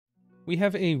we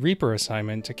have a Reaper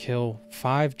assignment to kill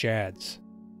 5 Jads.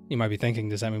 You might be thinking,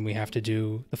 does that mean we have to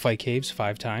do the fight caves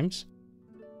 5 times?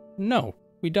 No,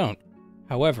 we don't.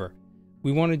 However,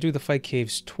 we want to do the fight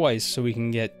caves twice so we can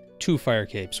get 2 fire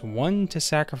caves. One to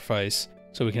sacrifice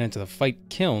so we can enter the fight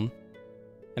kiln,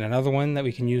 and another one that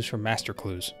we can use for master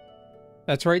clues.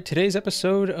 That's right, today's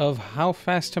episode of How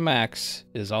Fast to Max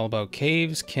is all about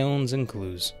caves, kilns, and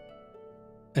clues.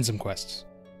 And some quests.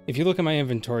 If you look at my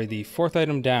inventory, the 4th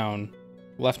item down,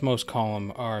 leftmost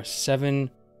column, are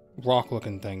 7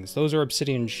 rock-looking things. Those are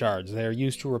obsidian shards. They are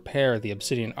used to repair the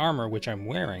obsidian armor, which I'm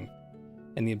wearing.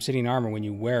 And the obsidian armor, when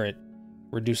you wear it,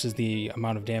 reduces the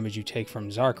amount of damage you take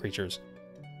from Zar creatures.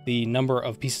 The number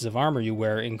of pieces of armor you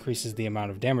wear increases the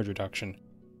amount of damage reduction.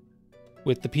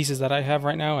 With the pieces that I have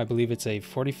right now, I believe it's a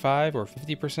 45 or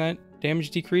 50%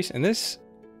 damage decrease, and this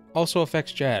also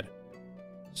affects Jad.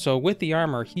 So with the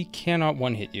armor, he cannot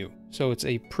one-hit you, so it's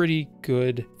a pretty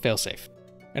good failsafe.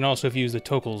 And also if you use the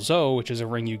Tokal Zo, which is a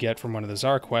ring you get from one of the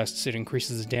Zar quests, it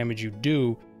increases the damage you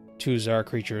do to Zar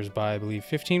creatures by, I believe,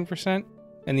 15%.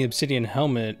 And the Obsidian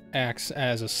Helmet acts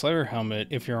as a Slayer helmet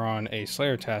if you're on a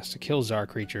Slayer task to kill Zar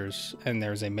creatures, and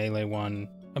there's a melee one,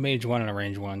 a mage one, and a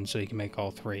range one, so you can make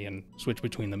all 3 and switch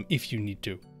between them if you need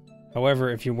to. However,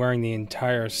 if you're wearing the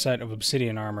entire set of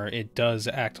Obsidian armor, it does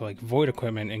act like void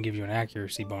equipment and give you an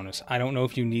accuracy bonus. I don't know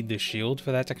if you need the shield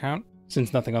for that to count,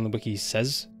 since nothing on the wiki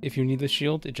says if you need the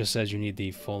shield, it just says you need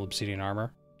the full Obsidian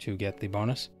armor to get the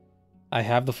bonus. I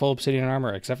have the full Obsidian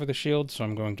armor except for the shield, so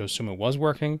I'm going to assume it was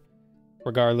working.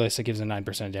 Regardless, it gives a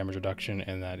 9% damage reduction,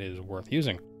 and that is worth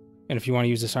using. And if you want to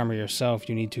use this armor yourself,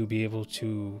 you need to be able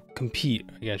to compete,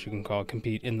 I guess you can call it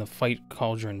compete, in the Fight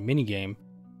Cauldron minigame.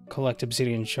 Collect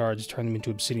obsidian shards, turn them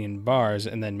into obsidian bars,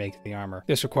 and then make the armor.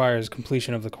 This requires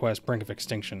completion of the quest Brink of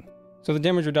Extinction. So the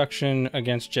damage reduction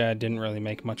against Jad didn't really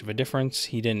make much of a difference.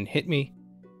 He didn't hit me,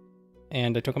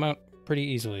 and I took him out pretty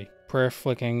easily. Prayer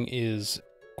flicking is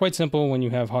quite simple when you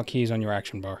have hotkeys on your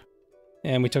action bar.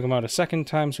 And we took him out a second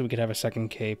time so we could have a second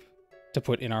cape to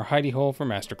put in our hidey hole for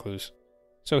master clues.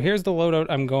 So here's the loadout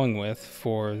I'm going with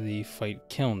for the fight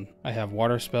kiln. I have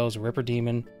water spells, Ripper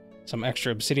Demon, some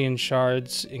extra obsidian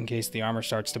shards in case the armor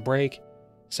starts to break,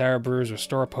 Sarah Brews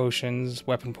Restore Potions,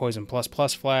 Weapon Poison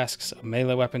 ++ flasks, a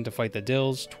melee weapon to fight the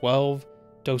Dills, 12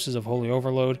 doses of Holy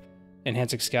Overload,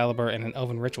 Enhance Excalibur, and an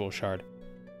Elven Ritual Shard.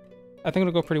 I think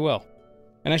it'll go pretty well.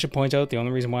 And I should point out, the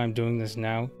only reason why I'm doing this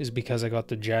now is because I got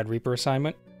the Jad Reaper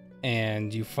assignment,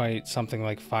 and you fight something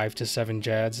like 5 to 7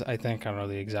 Jads, I think, I don't know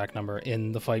the exact number,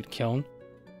 in the fight kiln.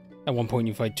 At one point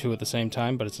you fight 2 at the same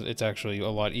time, but it's actually a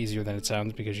lot easier than it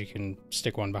sounds because you can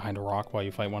stick one behind a rock while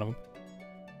you fight one of them.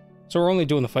 So we're only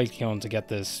doing the fight kiln to get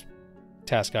this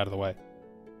task out of the way.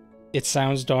 It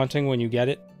sounds daunting when you get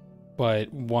it,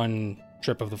 but one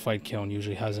trip of the fight kiln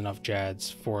usually has enough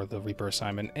Jads for the Reaper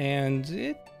assignment, and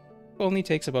it only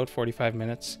takes about 45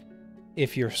 minutes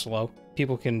if you're slow.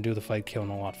 People can do the fight kiln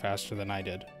a lot faster than I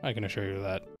did, I can assure you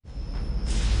that.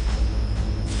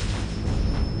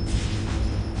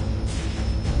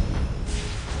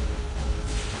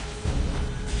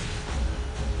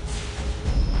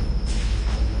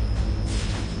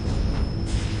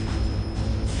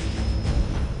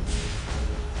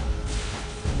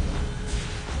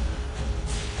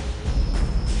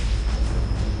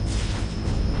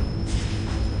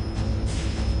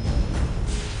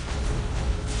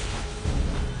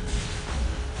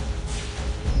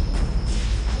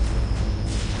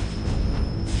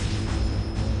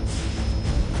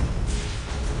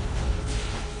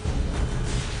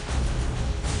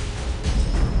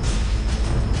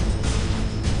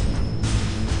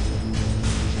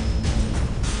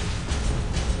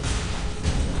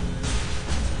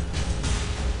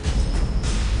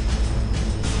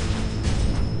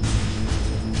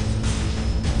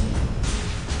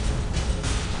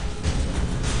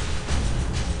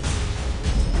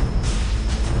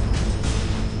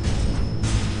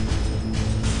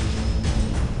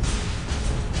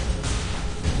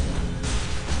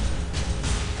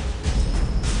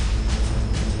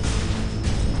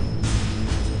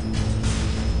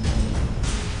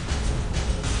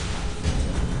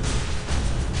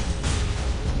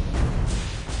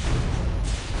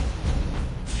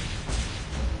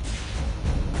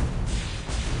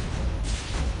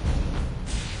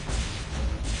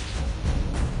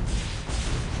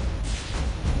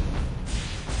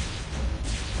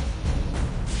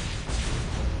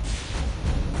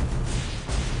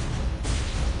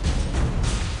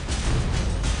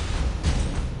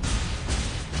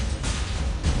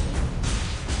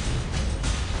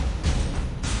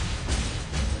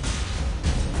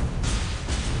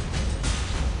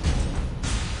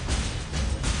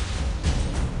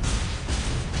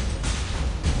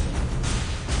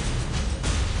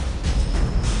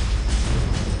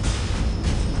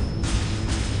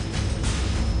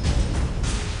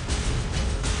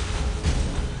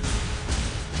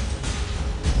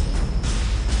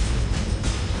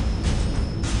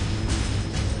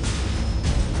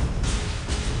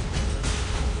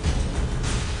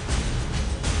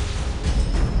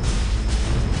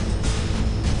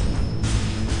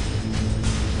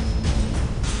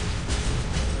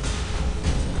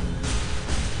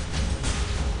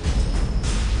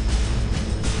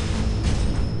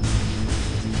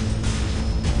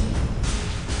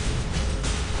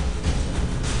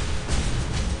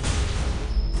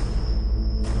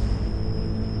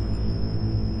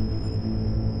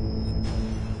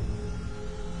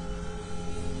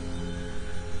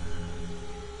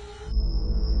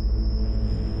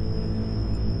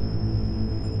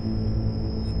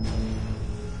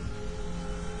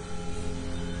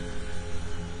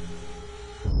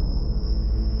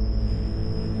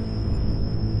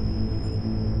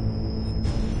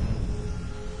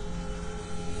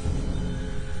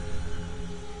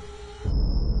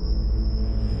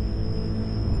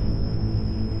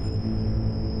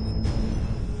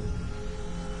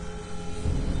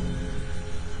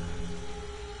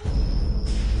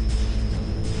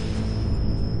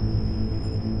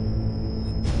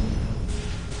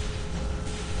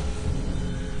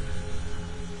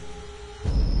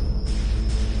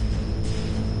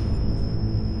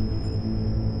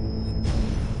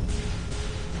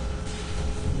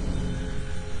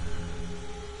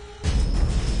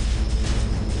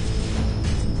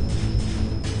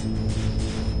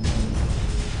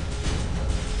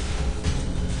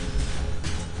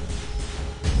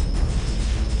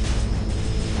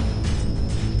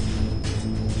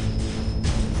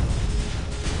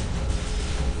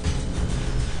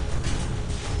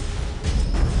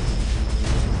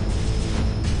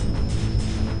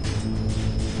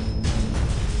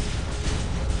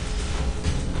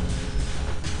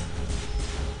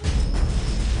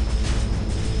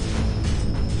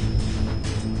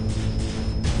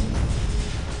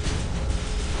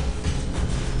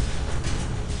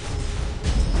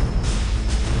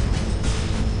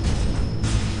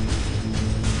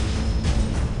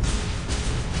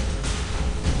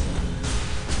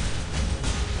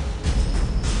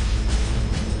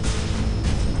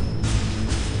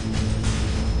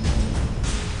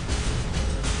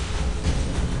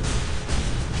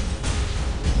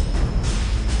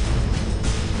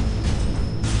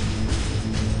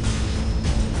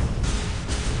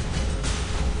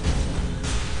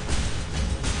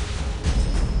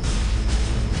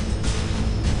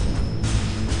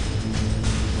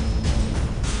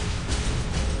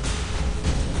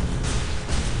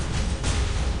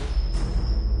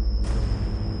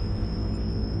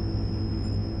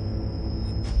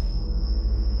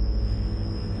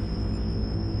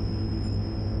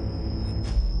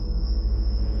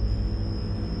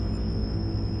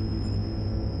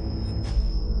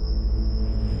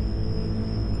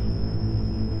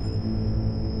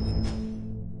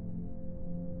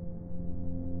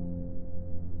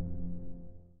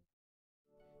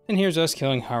 And here's us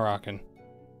killing Harakan.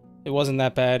 It wasn't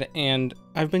that bad, and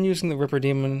I've been using the Ripper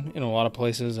Demon in a lot of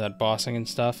places at bossing and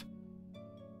stuff.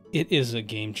 It is a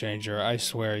game changer, I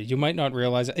swear. You might not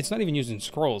realize it. It's not even used in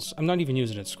scrolls. I'm not even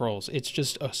using it in scrolls. It's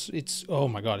just oh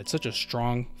my god, it's such a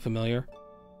strong familiar.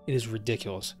 It is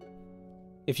ridiculous.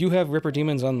 If you have Ripper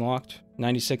Demons unlocked,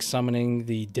 96 summoning,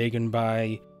 the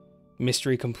Dagonbai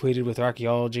mystery completed with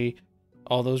archaeology,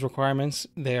 all those requirements,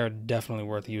 they are definitely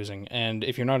worth using. And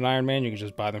if you're not an Iron Man, you can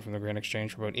just buy them from the Grand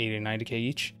Exchange for about 80 to 90k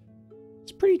each.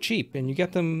 It's pretty cheap, and you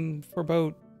get them for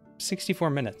about 64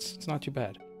 minutes. It's not too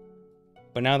bad.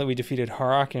 But now that we defeated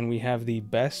Harakan, we have the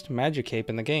best magic cape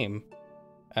in the game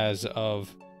as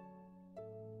of,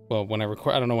 well, when I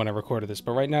don't know when I recorded this,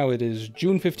 but right now it is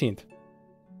June 15th.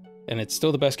 And it's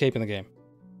still the best cape in the game.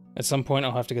 At some point,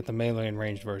 I'll have to get the melee and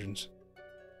ranged versions.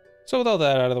 So with all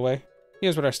that out of the way,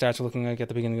 here's what our stats are looking like at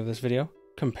the beginning of this video.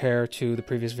 Compare to the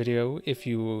previous video if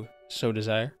you so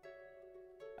desire.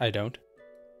 I don't.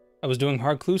 I was doing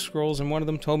hard clue scrolls and one of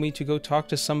them told me to go talk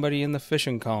to somebody in the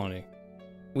fishing colony.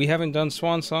 We haven't done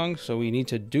Swan Song, so we need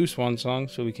to do Swan Song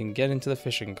so we can get into the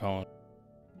fishing colony.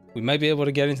 We might be able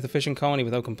to get into the fishing colony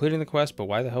without completing the quest, but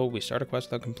why the hell would we start a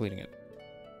quest without completing it?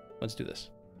 Let's do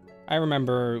this. I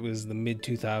remember it was the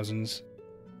mid-2000s.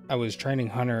 I was training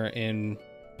Hunter in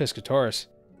Piscatoris,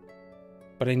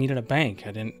 but I needed a bank.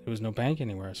 There was no bank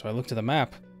anywhere, so I looked at the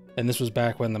map, and this was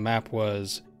back when the map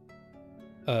was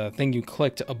a thing you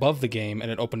clicked above the game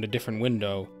and it opened a different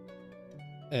window.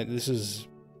 And this is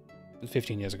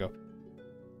 15 years ago.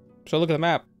 So I look at the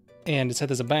map, and it said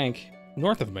there's a bank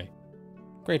north of me.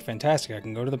 Great, fantastic. I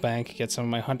can go to the bank, get some of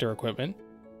my hunter equipment,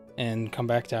 and come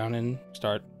back down and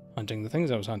start hunting the things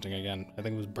I was hunting again. I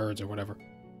think it was birds or whatever.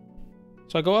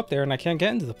 So I go up there, and I can't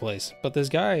get into the place. But this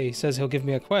guy says he'll give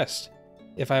me a quest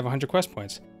if I have 100 quest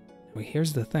points. Well,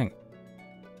 here's the thing.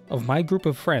 Of my group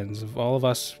of friends, of all of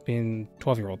us being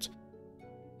 12-year-olds,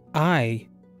 I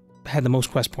had the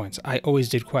most quest points. I always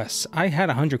did quests. I had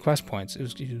 100 quest points. It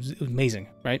was amazing,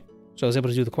 right? So I was able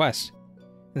to do the quest.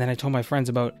 And then I told my friends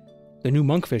about the new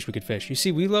monkfish we could fish. You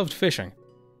see, we loved fishing.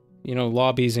 You know,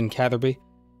 lobbies in Catherby.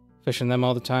 Fishing them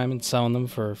all the time and selling them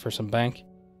for some bank.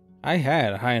 I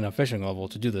had a high enough fishing level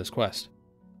to do this quest.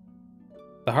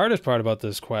 The hardest part about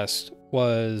this quest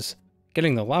was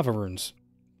getting the lava runes.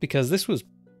 Because this was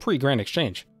pre-Grand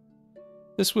Exchange.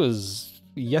 This was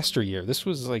yesteryear. This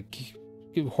was like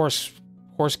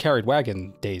horse-carried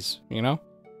wagon days, you know?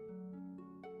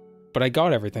 But I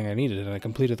got everything I needed, and I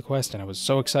completed the quest, and I was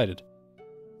so excited.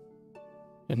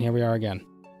 And here we are again.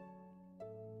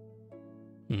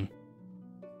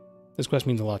 This quest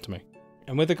means a lot to me.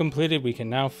 And with it completed, we can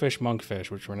now fish monkfish,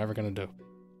 which we're never going to do.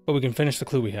 But we can finish the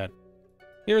clue we had.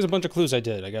 Here's a bunch of clues I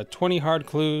did. I got 20 hard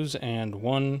clues and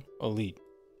 1 elite.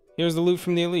 Here's the loot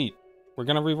from the elite. We're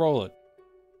going to re-roll it.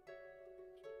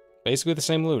 Basically the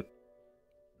same loot.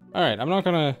 Alright, I'm not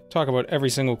going to talk about every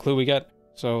single clue we get,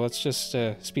 so let's just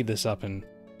speed this up and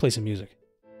play some music.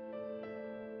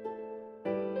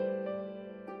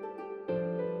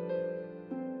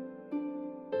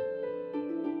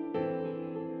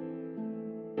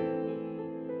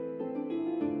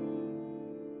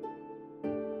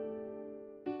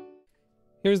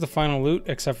 Here's the final loot,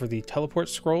 except for the teleport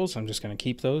scrolls. I'm just going to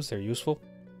keep those, they're useful.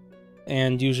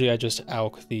 And usually I just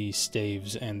alch the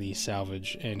staves and the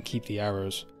salvage and keep the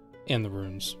arrows and the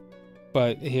runes.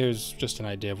 But here's just an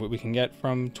idea of what we can get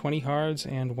from 20 hards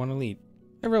and 1 elite.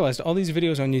 I realized all these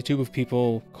videos on YouTube of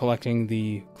people collecting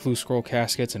the clue scroll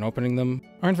caskets and opening them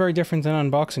aren't very different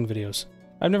than unboxing videos.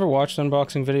 I've never watched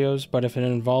unboxing videos, but if it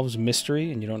involves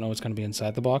mystery and you don't know what's going to be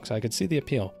inside the box, I could see the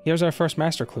appeal. Here's our first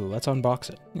master clue, let's unbox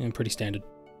it. And pretty standard.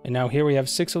 And now here we have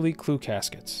 6 elite clue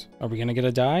caskets. Are we going to get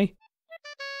a die?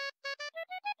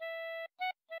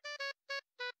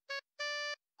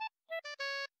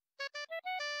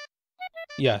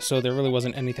 Yeah, so there really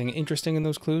wasn't anything interesting in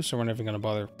those clues, so we're never going to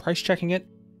bother price checking it.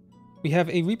 We have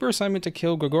a Reaper assignment to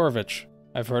kill Grigorovich.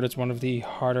 I've heard it's one of the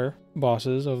harder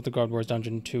bosses of the God Wars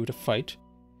Dungeon 2 to fight.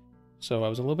 So I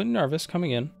was a little bit nervous coming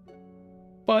in.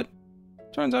 But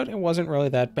turns out it wasn't really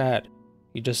that bad.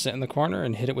 You just sit in the corner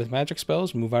and hit it with magic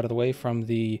spells, move out of the way from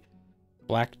the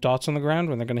black dots on the ground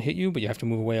when they're going to hit you, but you have to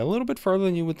move away a little bit further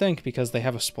than you would think because they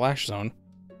have a splash zone,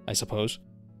 I suppose.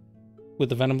 With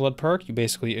the Venom Blood perk, you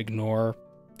basically ignore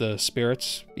the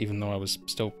spirits, even though I was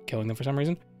still killing them for some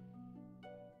reason.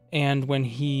 And when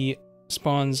he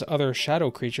spawns other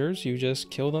shadow creatures, you just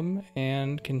kill them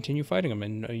and continue fighting them,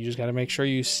 and you just gotta make sure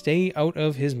you stay out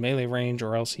of his melee range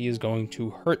or else he is going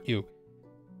to hurt you.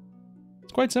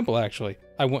 It's quite simple, actually.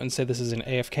 I wouldn't say this is an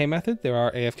AFK method. There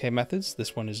are AFK methods.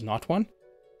 This one is not one.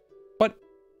 But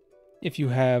If you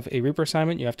have a Reaper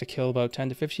assignment, you have to kill about 10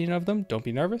 to 15 of them. Don't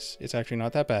be nervous. It's actually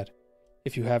not that bad.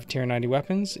 If you have tier 90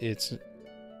 weapons, it's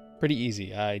pretty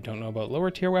easy. I don't know about lower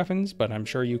tier weapons, but I'm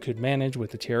sure you could manage with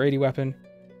the tier 80 weapon.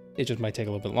 It just might take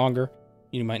a little bit longer.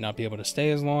 You might not be able to stay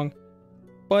as long,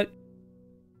 but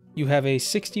you have a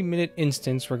 60-minute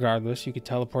instance regardless. You could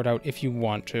teleport out if you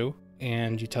want to,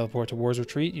 and you teleport to War's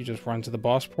Retreat. You just run to the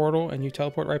boss portal and you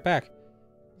teleport right back.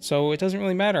 So it doesn't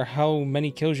really matter how many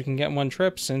kills you can get in one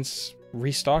trip, since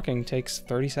restocking takes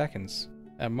 30 seconds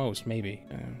at most, maybe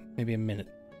a minute.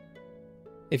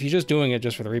 If you're just doing it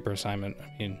just for the Reaper assignment,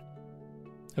 I mean,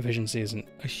 efficiency isn't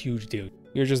a huge deal.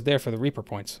 You're just there for the Reaper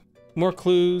points. More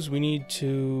clues. We need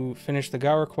to finish the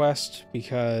Gower quest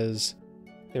because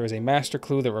there is a master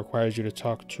clue that requires you to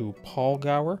talk to Paul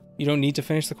Gower. You don't need to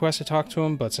finish the quest to talk to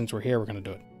him, but since we're here, we're going to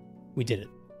do it. We did it.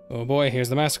 Oh boy, here's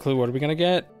the master clue. What are we going to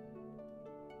get?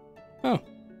 Oh,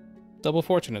 double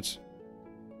fortunates.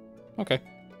 Okay.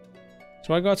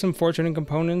 So I got some fortunate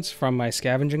components from my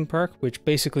scavenging perk, which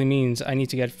basically means I need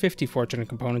to get 50 fortunate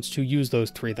components to use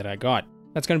those 3 that I got.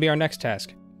 That's going to be our next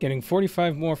task. Getting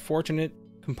 45 more fortunate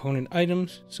component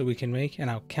items so we can make an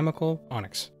alchemical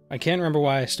onyx. I can't remember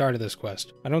why I started this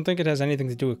quest. I don't think it has anything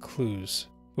to do with clues.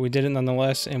 But we did it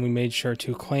nonetheless, and we made sure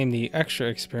to claim the extra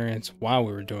experience while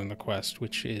we were doing the quest,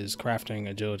 which is crafting,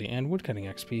 agility, and woodcutting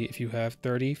XP if you have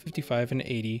 30, 55, and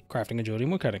 80 crafting, agility,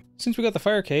 and woodcutting. Since we got the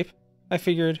fire cape, I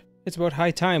figured it's about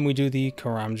high time we do the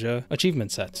Karamja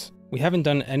achievement sets. We haven't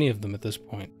done any of them at this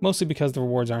point, mostly because the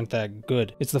rewards aren't that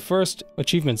good. It's the first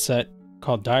achievement set,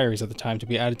 called Diaries at the time, to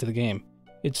be added to the game.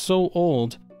 It's so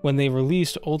old, when they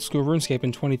released Old School Runescape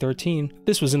in 2013,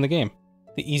 this was in the game.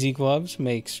 The easy gloves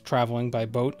makes traveling by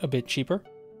boat a bit cheaper,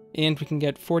 and we can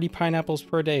get 40 pineapples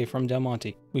per day from Del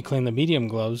Monte. We claim the medium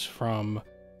gloves from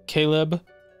Caleb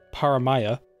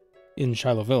Paramaya in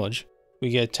Shiloh Village. We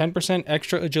get 10%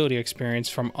 extra agility experience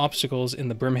from obstacles in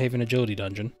the Brimhaven Agility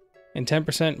Dungeon, and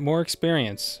 10% more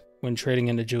experience when trading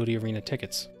in Agility Arena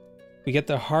tickets. We get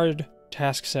the hard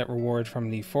task set reward from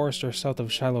the Forester south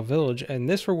of Shiloh Village, and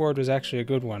this reward was actually a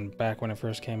good one back when it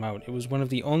first came out. It was one of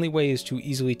the only ways to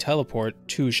easily teleport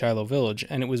to Shiloh Village,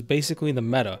 and it was basically the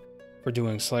meta for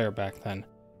doing Slayer back then.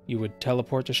 You would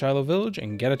teleport to Shiloh Village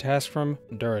and get a task from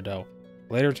Duradel,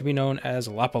 later to be known as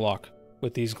Lapalok.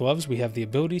 With these gloves, we have the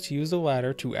ability to use the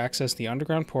ladder to access the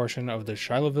underground portion of the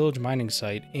Shiloh Village mining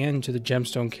site and to the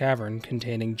Gemstone Cavern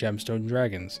containing Gemstone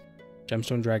Dragons.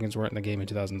 Gemstone Dragons weren't in the game in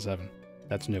 2007.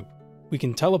 That's new. We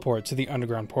can teleport to the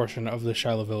underground portion of the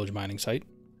Shiloh Village mining site.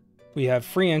 We have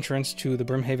free entrance to the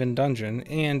Brimhaven dungeon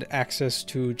and access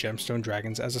to Gemstone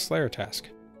Dragons as a Slayer task.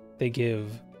 They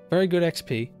give very good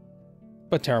XP,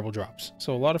 but terrible drops.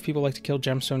 So a lot of people like to kill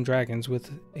Gemstone Dragons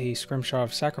with a Scrimshaw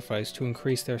of Sacrifice to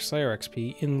increase their Slayer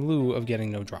XP in lieu of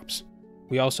getting no drops.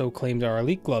 We also claimed our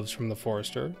elite gloves from the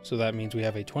Forester, so that means we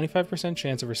have a 25%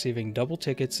 chance of receiving double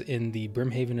tickets in the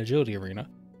Brimhaven Agility Arena,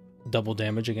 double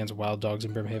damage against wild dogs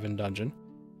in Brimhaven Dungeon,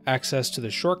 access to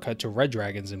the shortcut to red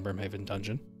dragons in Brimhaven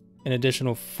Dungeon. An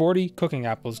additional 40 cooking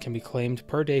apples can be claimed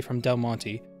per day from Del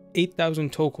Monte,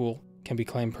 8,000 Tokul can be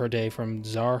claimed per day from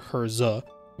Zar Herza,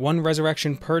 1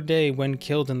 resurrection per day when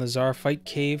killed in the Zar Fight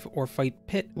Cave or Fight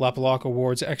Pit. Lapalok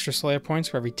awards extra Slayer points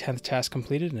for every 10th task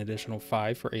completed, an additional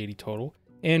 5 for 80 total.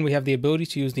 And we have the ability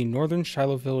to use the Northern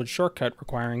Shiloh Village shortcut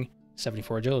requiring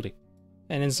 74 agility.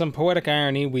 And in some poetic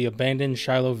irony, we abandoned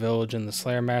Shiloh Village and the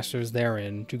Slayer Masters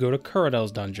therein to go to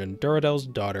Curadel's dungeon, Duradel's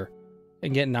daughter,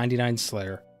 and get 99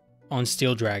 Slayer on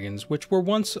Steel Dragons, which were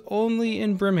once only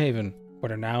in Brimhaven,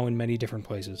 but are now in many different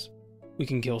places. We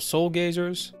can kill Soul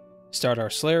Gazers, start our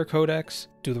Slayer Codex,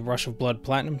 do the Rush of Blood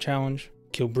Platinum Challenge,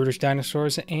 kill brutish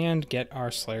dinosaurs, and get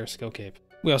our Slayer skill cape.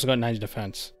 We also got 90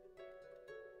 defense.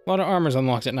 A lot of armors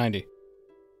unlocked at 90.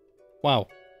 Wow.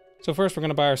 So first we're going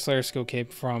to buy our Slayer skill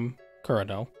cape from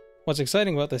Curadel. What's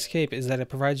exciting about this cape is that it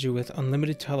provides you with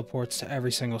unlimited teleports to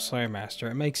every single Slayer Master.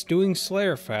 It makes doing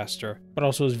Slayer faster, but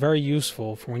also is very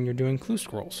useful for when you're doing clue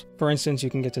scrolls. For instance,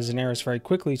 you can get to Xenaris very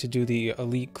quickly to do the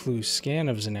elite clue scan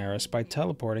of Xenaris by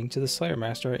teleporting to the Slayer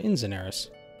Master in Xenaris.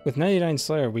 With 99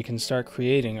 Slayer, we can start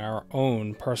creating our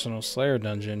own personal Slayer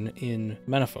dungeon in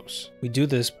Menaphos. We do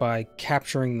this by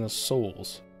capturing the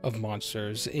souls of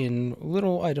monsters in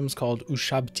little items called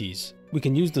Ushabtis. We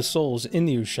can use the souls in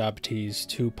the Ushabtis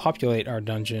to populate our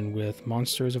dungeon with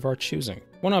monsters of our choosing.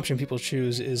 One option people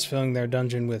choose is filling their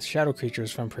dungeon with shadow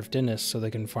creatures from Prifdinus so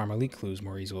they can farm elite clues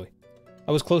more easily.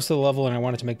 I was close to the level and I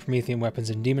wanted to make Promethean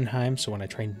weapons in Demonheim, so when I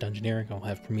train Dungeoneering I'll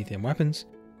have Promethean weapons.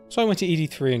 So I went to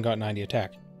ED3 and got 90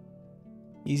 attack.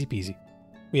 Easy peasy.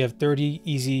 We have 30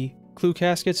 easy clue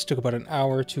caskets. Took about an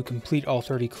hour to complete all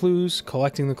 30 clues.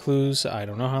 Collecting the clues, I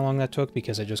don't know how long that took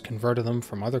because I just converted them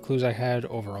from other clues I had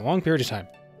over a long period of time.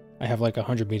 I have like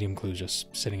 100 medium clues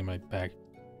just sitting in my bag.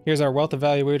 Here's our wealth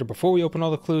evaluator before we open all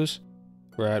the clues.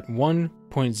 We're at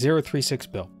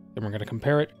 1.036 bill. Then we're going to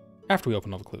compare it after we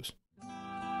open all the clues.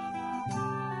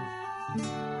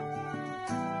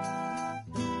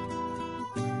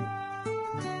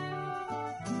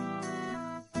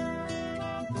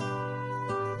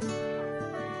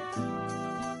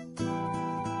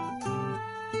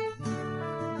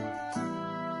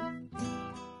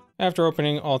 After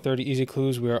opening all 30 easy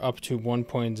clues, we are up to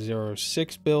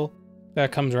 1.06 bill.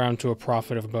 That comes around to a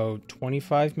profit of about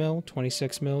 25 mil,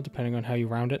 26 mil, depending on how you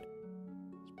round it.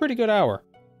 It's a pretty good hour,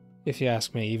 if you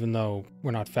ask me, even though we're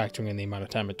not factoring in the amount of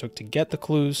time it took to get the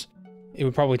clues. It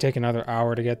would probably take another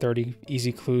hour to get 30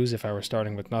 easy clues if I were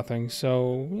starting with nothing.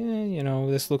 So, you know,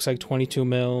 this looks like 22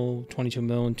 mil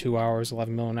in 2 hours,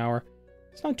 11 mil an hour.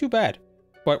 It's not too bad.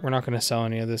 But we're not going to sell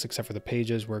any of this except for the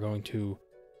pages. We're going to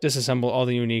disassemble all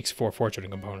the uniques for fortune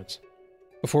components.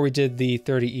 Before we did the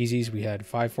 30 easies, we had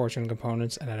 5 fortune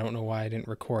components, and I don't know why I didn't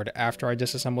record after I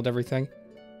disassembled everything,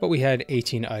 but we had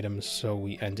 18 items, so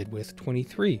we ended with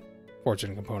 23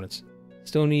 fortune components.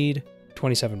 Still need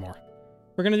 27 more.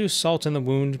 We're going to do Salt in the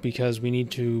Wound because we need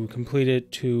to complete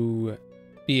it to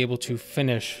be able to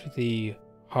finish the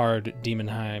hard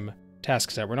Demonheim task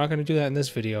set. We're not going to do that in this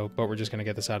video, but we're just going to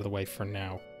get this out of the way for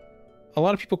now. A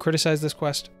lot of people criticize this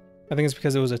quest. I think it's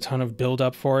because there was a ton of build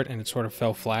up for it and it sort of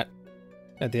fell flat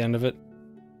at the end of it.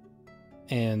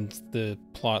 And the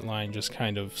plot line just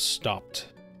kind of stopped.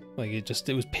 Like it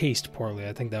was paced poorly.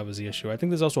 I think that was the issue. I think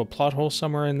there's also a plot hole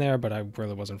somewhere in there, but I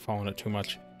really wasn't following it too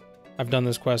much. I've done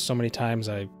this quest so many times,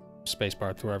 I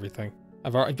spacebarred through everything. I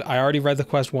already read the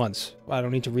quest once. I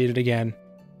don't need to read it again.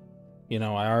 You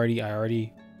know, I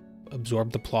already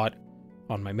absorbed the plot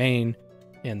on my main,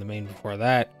 and the main before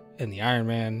that, and the Iron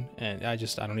Man, and I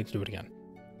don't need to do it again.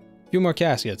 A few more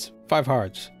caskets. 5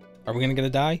 hearts. Are we gonna get a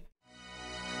die?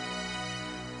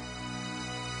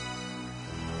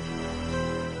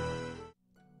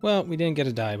 Well, we didn't get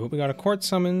a die, but we got a court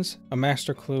summons, a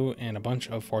master clue, and a bunch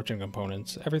of fortune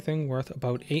components, everything worth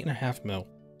about 8.5 mil.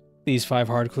 These 5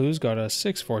 hard clues got us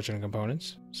 6 fortune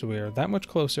components, so we are that much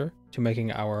closer to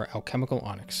making our alchemical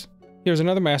onyx. Here's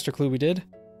another master clue we did.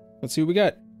 Let's see what we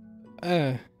got.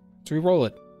 Let's re-roll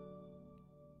it.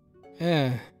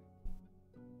 Why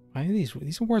are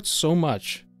these are worth so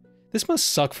much? This must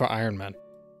suck for Iron Man.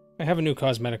 I have a new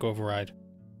cosmetic override.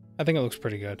 I think it looks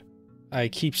pretty good. I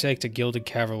keepsaked a Gilded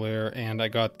Cavalier, and I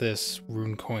got this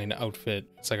rune coin outfit.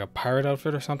 It's like a pirate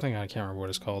outfit or something? I can't remember what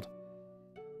it's called.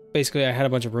 Basically, I had a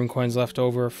bunch of rune coins left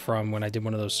over from when I did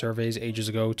one of those surveys ages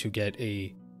ago to get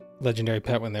a legendary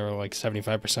pet when they were like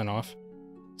 75% off.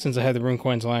 Since I had the rune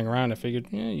coins lying around, I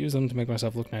figured, use them to make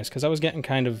myself look nice, because I was getting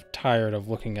kind of tired of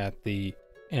looking at the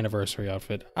anniversary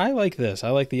outfit. I like this. I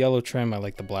like the yellow trim. I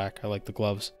like the black. I like the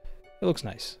gloves. It looks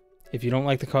nice. If you don't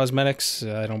like the cosmetics,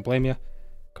 I don't blame you.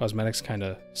 Cosmetics kind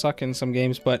of suck in some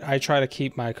games, but I try to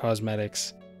keep my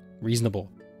cosmetics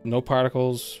reasonable. No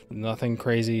particles, nothing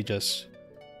crazy, just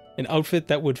an outfit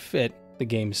that would fit the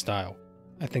game style.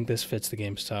 I think this fits the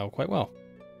game style quite well,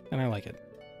 and I like it.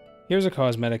 Here's a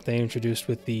cosmetic they introduced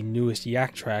with the newest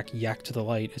Yak track, Yak to the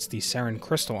Light. It's the Saren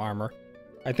Crystal Armor.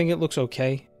 I think it looks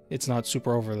okay. It's not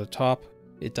super over the top.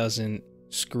 It doesn't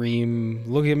scream,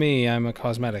 look at me, I'm a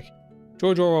cosmetic.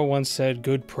 George Orwell once said,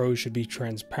 good prose should be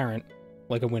transparent,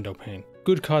 like a window pane.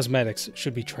 Good cosmetics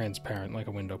should be transparent, like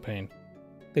a window pane.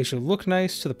 They should look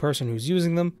nice to the person who's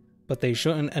using them, but they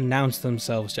shouldn't announce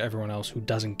themselves to everyone else who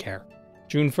doesn't care.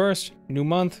 June 1st, new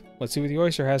month, let's see what the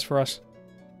oyster has for us.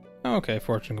 Okay,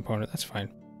 fortune component, that's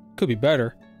fine. Could be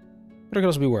better, but it could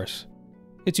also be worse.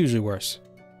 It's usually worse.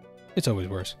 It's always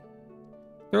worse.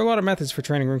 There are a lot of methods for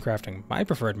training runecrafting. My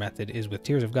preferred method is with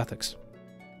Tears of Gothics.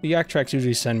 The Yak tracks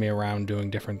usually send me around doing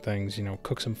different things,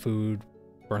 cook some food,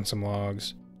 burn some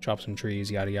logs, chop some trees,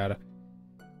 yada yada.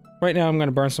 Right now I'm going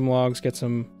to burn some logs, get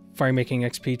some firemaking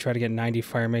XP, try to get 90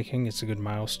 firemaking. It's a good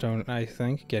milestone, I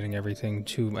think, getting everything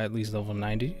to at least level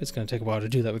 90. It's going to take a while to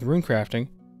do that with runecrafting,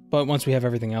 but once we have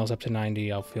everything else up to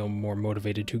 90, I'll feel more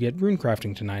motivated to get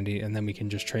runecrafting to 90, and then we can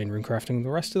just train runecrafting the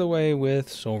rest of the way with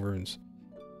soul runes.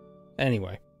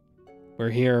 Anyway, we're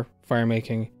here,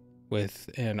 firemaking, with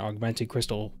an augmented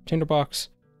crystal tinderbox,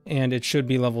 and it should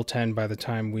be level 10 by the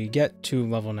time we get to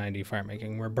level 90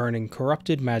 firemaking. We're burning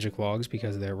corrupted magic logs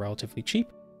because they're relatively cheap,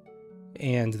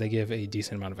 and they give a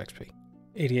decent amount of XP.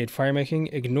 88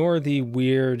 firemaking. Ignore the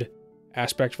weird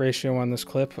aspect ratio on this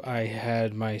clip. I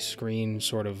had my screen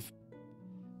sort of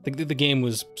The game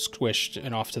was squished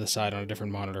and off to the side on a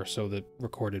different monitor, so that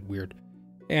recorded weird.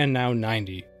 And now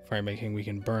 90. Fire making, we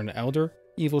can burn elder,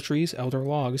 evil trees, elder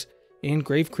logs, and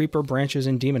grave creeper branches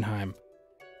in Demonheim.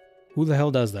 Who the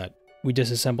hell does that? We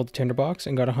disassembled the tinderbox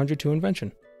and got 102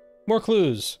 invention. More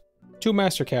clues! 2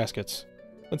 master caskets.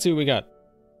 Let's see what we got.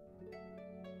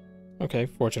 Okay,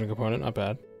 fortunate component, not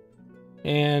bad.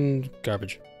 And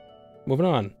garbage. Moving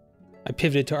on. I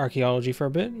pivoted to archaeology for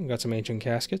a bit and got some ancient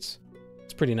caskets.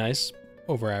 It's pretty nice,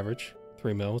 over average.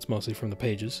 3 mil, it's mostly from the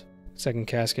pages. Second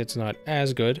casket's not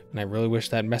as good, and I really wish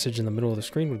that message in the middle of the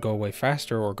screen would go away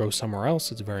faster or go somewhere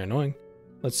else. It's very annoying.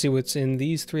 Let's see what's in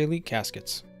these 3 elite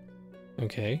caskets.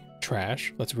 Okay,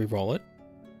 trash. Let's re-roll it.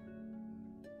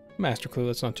 Master clue,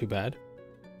 that's not too bad.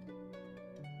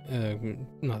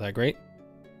 Not that great.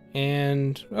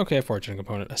 And, okay, a fortune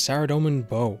component. A Saradomin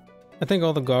bow. I think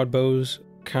all the god bows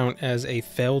count as a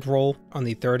failed roll on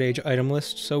the 3rd age item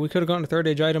list, so we could have gotten a 3rd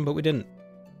age item, but we didn't.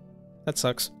 That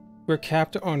sucks. We're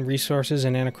capped on resources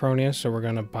in Anachronia, so we're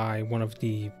gonna buy one of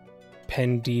the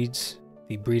pen deeds,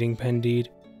 the breeding pen deed,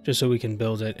 just so we can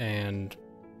build it and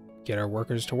get our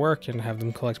workers to work and have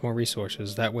them collect more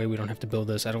resources. That way we don't have to build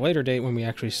this at a later date when we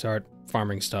actually start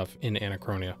farming stuff in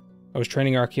Anachronia. I was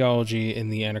training archaeology in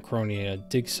the Anachronia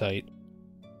dig site,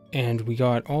 and we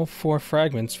got all 4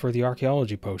 fragments for the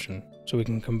archaeology potion, so we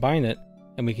can combine it,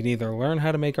 and we can either learn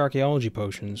how to make archaeology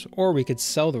potions, or we could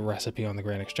sell the recipe on the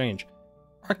Grand Exchange.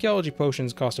 Archaeology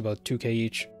potions cost about 2k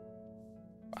each.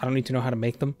 I don't need to know how to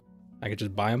make them. I could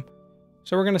just buy them.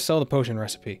 So we're going to sell the potion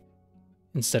recipe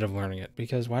instead of learning it,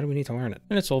 because why do we need to learn it?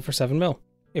 And it's sold for 7 mil.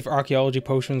 If archaeology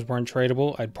potions weren't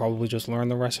tradable, I'd probably just learn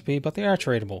the recipe, but they are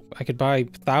tradable. I could buy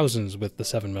thousands with the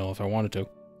 7 mil if I wanted to.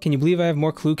 Can you believe I have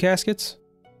more clue caskets?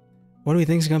 What do we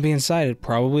think is going to be inside it?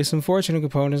 Probably some fortune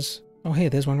components. Oh hey,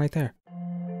 there's one right there.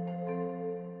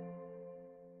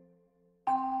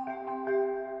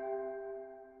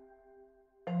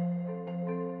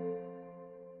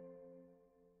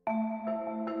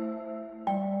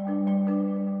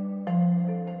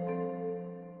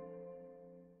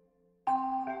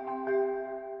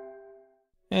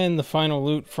 And the final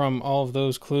loot from all of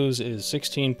those clues is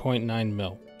 16.9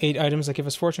 mil. 8 items that give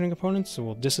us fortune components, so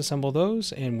we'll disassemble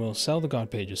those and we'll sell the god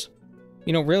pages.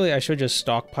 You know, really, I should just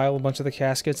stockpile a bunch of the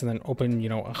caskets and then open,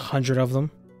 100 of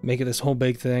them. Make it this whole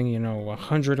big thing,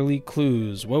 100 elite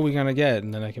clues. What are we gonna get?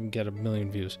 And then I can get 1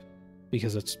 million views.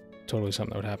 Because it's totally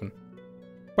something that would happen.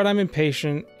 But I'm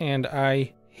impatient and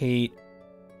I hate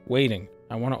waiting.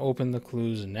 I want to open the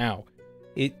clues now.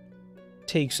 It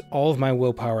takes all of my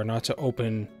willpower not to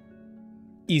open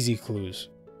easy clues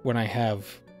when I have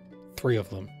 3 of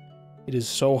them. It is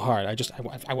so hard.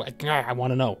 I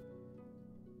want to know.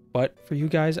 But for you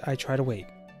guys, I try to wait.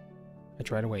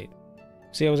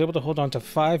 See, I was able to hold on to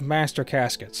 5 master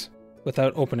caskets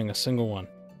without opening a single one.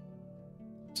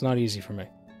 It's not easy for me.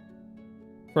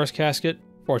 First casket,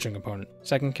 fortune component.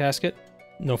 Second casket,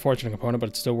 no fortune component, but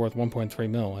it's still worth 1.3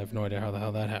 mil. I have no idea how the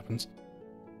hell that happens.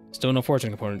 Still no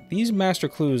fortune component. These master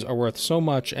clues are worth so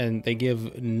much and they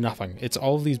give nothing. It's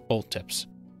all of these bolt tips.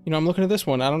 I'm looking at this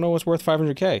one. I don't know what's worth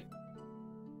 500k.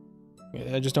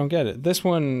 I just don't get it. This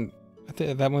one,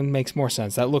 that one makes more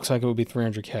sense. That looks like it would be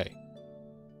 300k.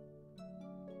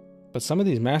 But some of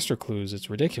these master clues, it's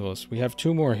ridiculous. We have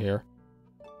 2 more here.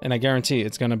 And I guarantee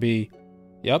it's going to be,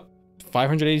 yep,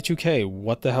 582k.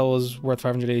 What the hell is worth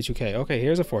 582k? Okay,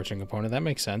 here's a fortune component. That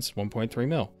makes sense. 1.3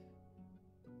 mil.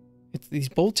 These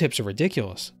bolt tips are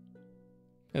ridiculous.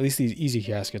 At least these easy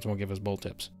caskets won't give us bolt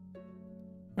tips.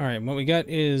 Alright, what we got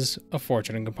is a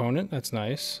fortune component. That's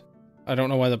nice. I don't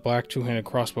know why the black 2-handed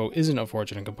crossbow isn't a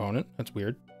fortune component. That's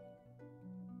weird.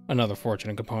 Another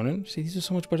fortune component. See, these are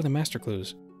so much better than master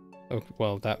clues. Oh,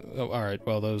 well, alright,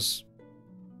 well, those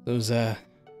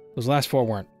last 4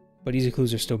 weren't. But easy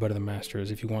clues are still better than masters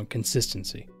if you want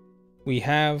consistency. We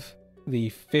have the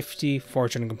 50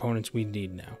 fortune components we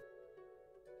need now.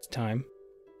 It's time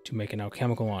to make an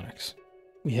alchemical onyx.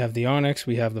 We have the onyx,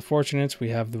 we have the fortunates, we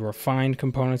have the refined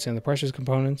components and the precious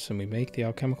components, and we make the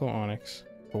alchemical onyx.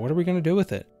 But what are we going to do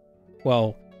with it?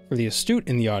 Well, for the astute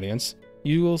in the audience,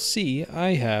 you will see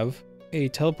I have a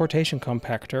teleportation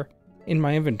compactor in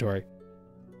my inventory.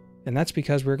 And that's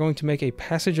because we're going to make a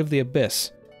passage of the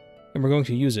abyss. And we're going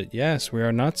to use it. Yes, we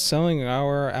are not selling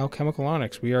our alchemical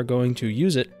onyx. We are going to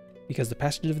use it because the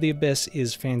passage of the abyss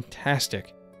is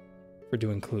fantastic for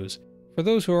doing clues. For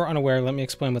those who are unaware, let me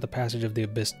explain what the passage of the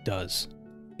abyss does.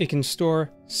 It can store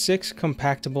 6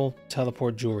 compactable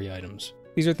teleport jewelry items.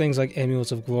 These are things like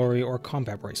amulets of glory or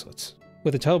combat bracelets.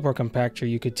 With a teleport compactor,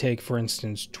 you could take, for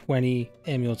instance, 20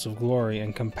 amulets of glory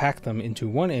and compact them into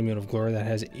 1 amulet of glory that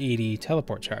has 80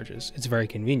 teleport charges. It's very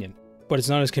convenient. but it's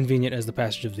not as convenient as the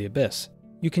Passage of the Abyss.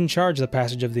 You can charge the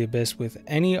Passage of the Abyss with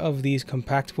any of these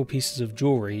compactable pieces of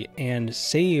jewelry and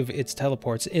save its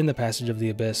teleports in the Passage of the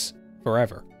Abyss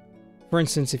forever. For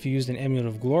instance, if you used an Amulet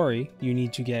of Glory, you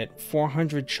need to get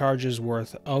 400 charges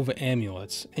worth of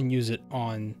amulets and use it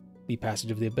on the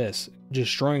Passage of the Abyss,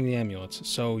 destroying the amulets.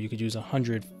 So you could use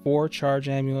 104 charge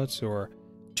amulets or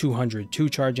 202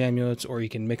 charge amulets, or you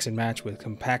can mix and match with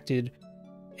compacted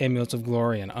Amulets of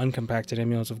Glory and uncompacted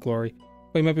Amulets of Glory.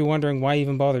 But you might be wondering why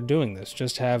even bother doing this.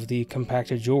 Just have the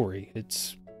compacted jewelry.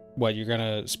 It's, what, you're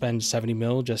gonna spend 70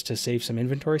 mil just to save some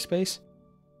inventory space?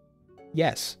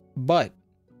 Yes, but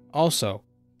also,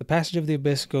 the Passage of the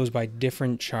Abyss goes by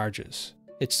different charges.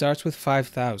 It starts with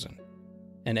 5,000,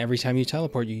 and every time you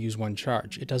teleport you use 1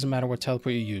 charge. It doesn't matter what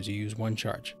teleport you use 1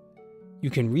 charge. You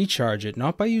can recharge it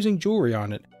not by using jewelry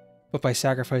on it, but by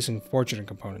sacrificing fortune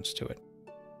components to it.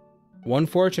 1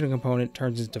 fortune component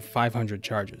turns into 500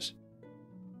 charges.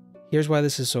 Here's why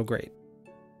this is so great.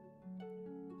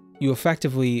 You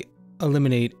effectively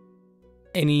eliminate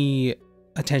any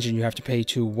attention you have to pay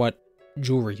to what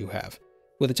jewelry you have.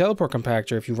 With a teleport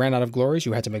compactor, if you ran out of glories,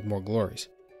 you had to make more glories.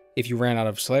 If you ran out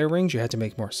of Slayer rings, you had to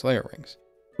make more Slayer rings.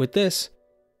 With this,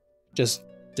 just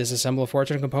disassemble a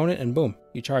fortune component and boom,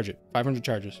 you charge it. 500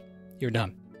 charges. You're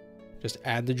done. Just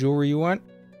add the jewelry you want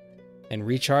and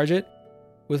recharge it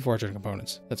with fortune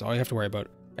components. That's all you have to worry about.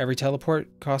 Every teleport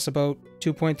costs about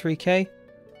 2.3k,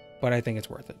 but I think it's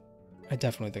worth it. I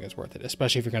definitely think it's worth it,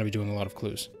 especially if you're going to be doing a lot of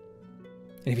clues.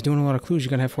 And if you're doing a lot of clues, you're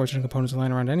going to have fortune components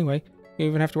lying around anyway. You don't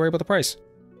even have to worry about the price.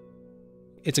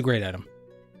 It's a great item.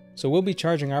 So we'll be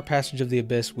charging our Passage of the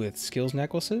Abyss with skills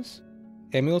necklaces,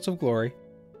 Amulets of Glory,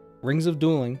 Rings of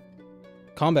Dueling,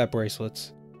 Combat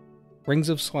Bracelets, Rings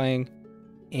of Slaying,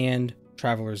 and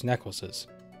Traveler's Necklaces.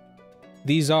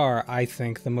 These are, I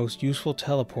think, the most useful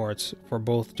teleports for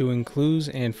both doing clues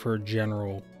and for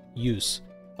general use.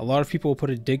 A lot of people will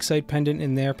put a dig site pendant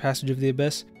in their Passage of the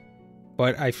Abyss,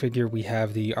 but I figure we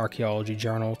have the archaeology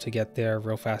journal to get there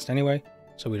real fast anyway,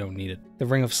 so we don't need it. The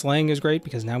Ring of Slaying is great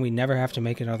because now we never have to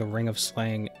make another Ring of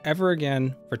Slaying ever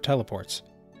again for teleports.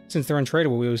 Since they're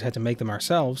untradeable, we always had to make them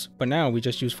ourselves, but now we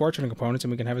just use fortune components and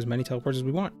we can have as many teleports as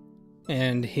we want.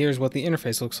 And here's what the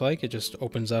interface looks like. It just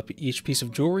opens up each piece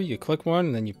of jewelry, you click one,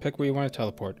 and then you pick where you want to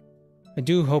teleport. I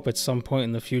do hope at some point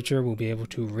in the future we'll be able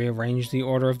to rearrange the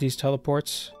order of these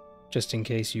teleports, just in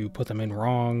case you put them in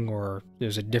wrong, or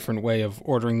there's a different way of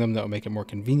ordering them that will make it more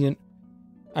convenient.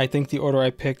 I think the order I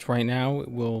picked right now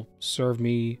will serve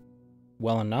me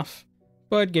well enough,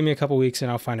 but give me a couple weeks and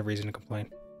I'll find a reason to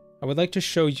complain. I would like to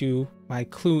show you my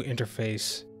clue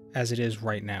interface as it is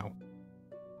right now.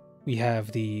 We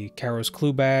have the Karos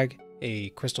Clue Bag, a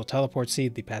Crystal Teleport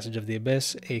Seed, the Passage of the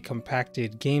Abyss, a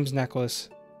Compacted Games Necklace,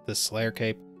 the Slayer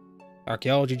Cape,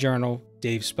 Archaeology Journal,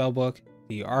 Dave's Spellbook,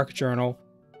 the Arc Journal,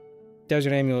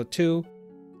 Desert Amulet 2,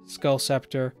 Skull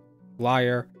Scepter,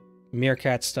 Lyre,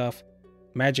 Meerkat Stuff,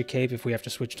 Magic Cape if we have to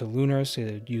switch to Lunars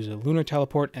to use a Lunar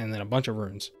Teleport, and then a bunch of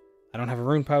runes. I don't have a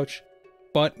rune pouch,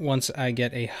 but once I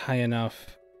get a high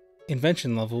enough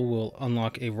invention level, we'll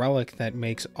unlock a relic that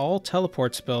makes all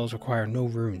teleport spells require no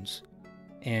runes.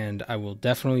 And I will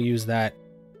definitely use that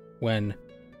when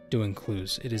doing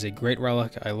clues. It is a great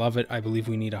relic. I love it. I believe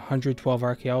we need 112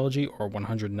 archaeology or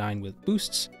 109 with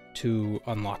boosts to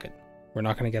unlock it. We're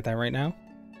not going to get that right now.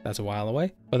 That's a while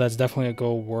away, but that's definitely a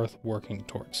goal worth working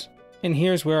towards. And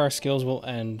here's where our skills will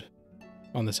end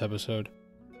on this episode.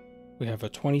 We have a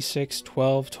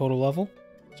 2612 total level,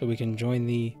 so we can join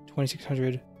the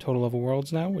 2600 total level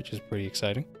worlds now, which is pretty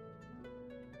exciting.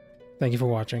 Thank you for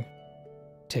watching.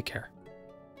 Take care.